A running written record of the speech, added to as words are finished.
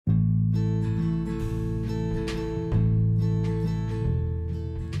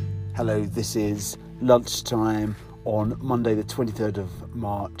Hello, this is lunchtime on Monday the 23rd of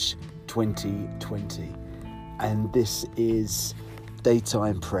March 2020, and this is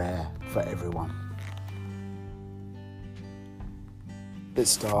daytime prayer for everyone.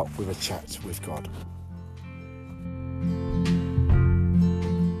 Let's start with a chat with God.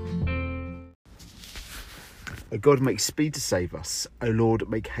 O God, make speed to save us. O Lord,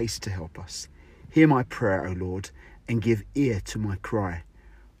 make haste to help us. Hear my prayer, O Lord, and give ear to my cry.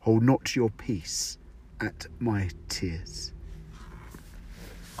 Hold not your peace at my tears.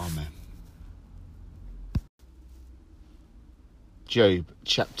 Amen. Job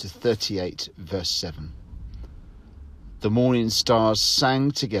chapter 38 verse 7. The morning stars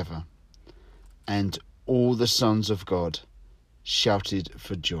sang together, and all the sons of God shouted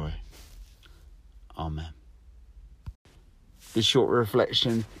for joy. Amen. This short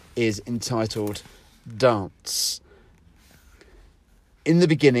reflection is entitled Dance. In the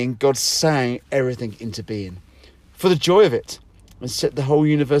beginning, God sang everything into being for the joy of it and set the whole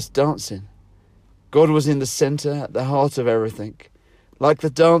universe dancing. God was in the centre, at the heart of everything, like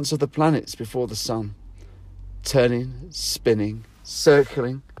the dance of the planets before the sun, turning, spinning,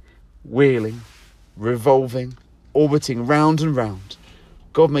 circling, wheeling, revolving, orbiting round and round.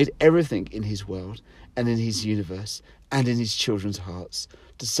 God made everything in his world and in his universe and in his children's hearts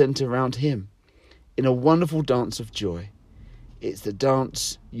to centre around him in a wonderful dance of joy. It's the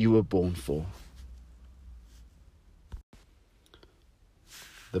dance you were born for.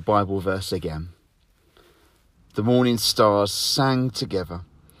 The Bible verse again. The morning stars sang together,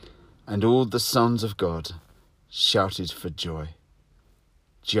 and all the sons of God shouted for joy.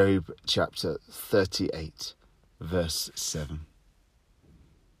 Job chapter 38, verse 7.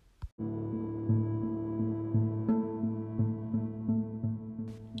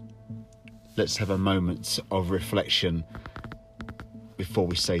 Let's have a moment of reflection before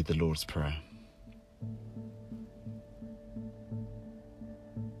we say the Lord's Prayer.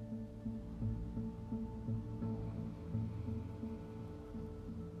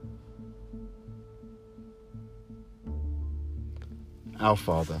 Our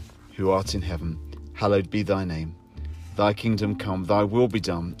Father, who art in heaven, hallowed be thy name. Thy kingdom come, thy will be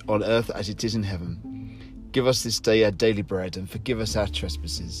done, on earth as it is in heaven. Give us this day our daily bread, and forgive us our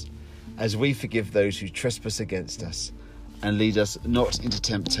trespasses, as we forgive those who trespass against us. And lead us not into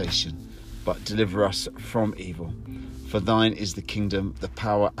temptation, but deliver us from evil. For thine is the kingdom, the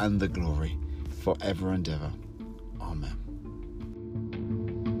power and the glory, for ever and ever. Amen.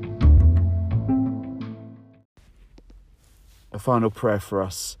 A final prayer for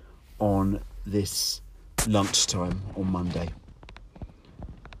us on this lunchtime on Monday.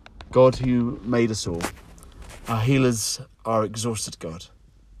 God, who made us all, our healers are exhausted, God.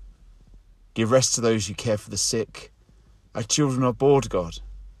 Give rest to those who care for the sick. Our children are bored, God.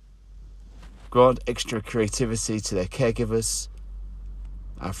 Grant extra creativity to their caregivers.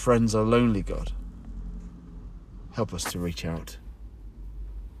 Our friends are lonely, God. Help us to reach out.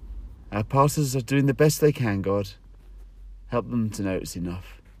 Our pastors are doing the best they can, God. Help them to know it's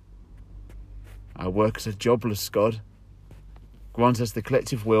enough. Our workers are jobless, God. Grant us the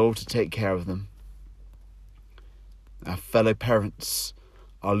collective will to take care of them. Our fellow parents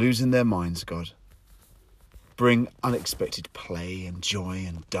are losing their minds, God. Bring unexpected play and joy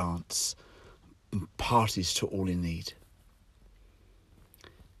and dance and parties to all in need.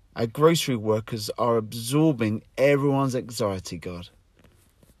 Our grocery workers are absorbing everyone's anxiety, God.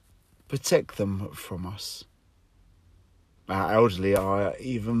 Protect them from us. Our elderly are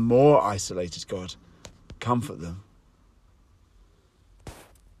even more isolated, God. Comfort them.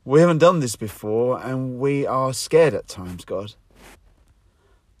 We haven't done this before, and we are scared at times, God.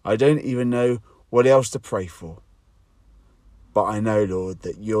 I don't even know what else to pray for. But I know, Lord,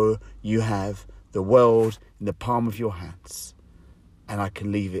 that you have the world in the palm of your hands, and I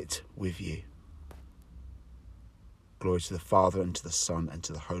can leave it with you. Glory to the Father, and to the Son, and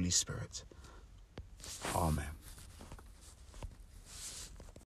to the Holy Spirit. Amen.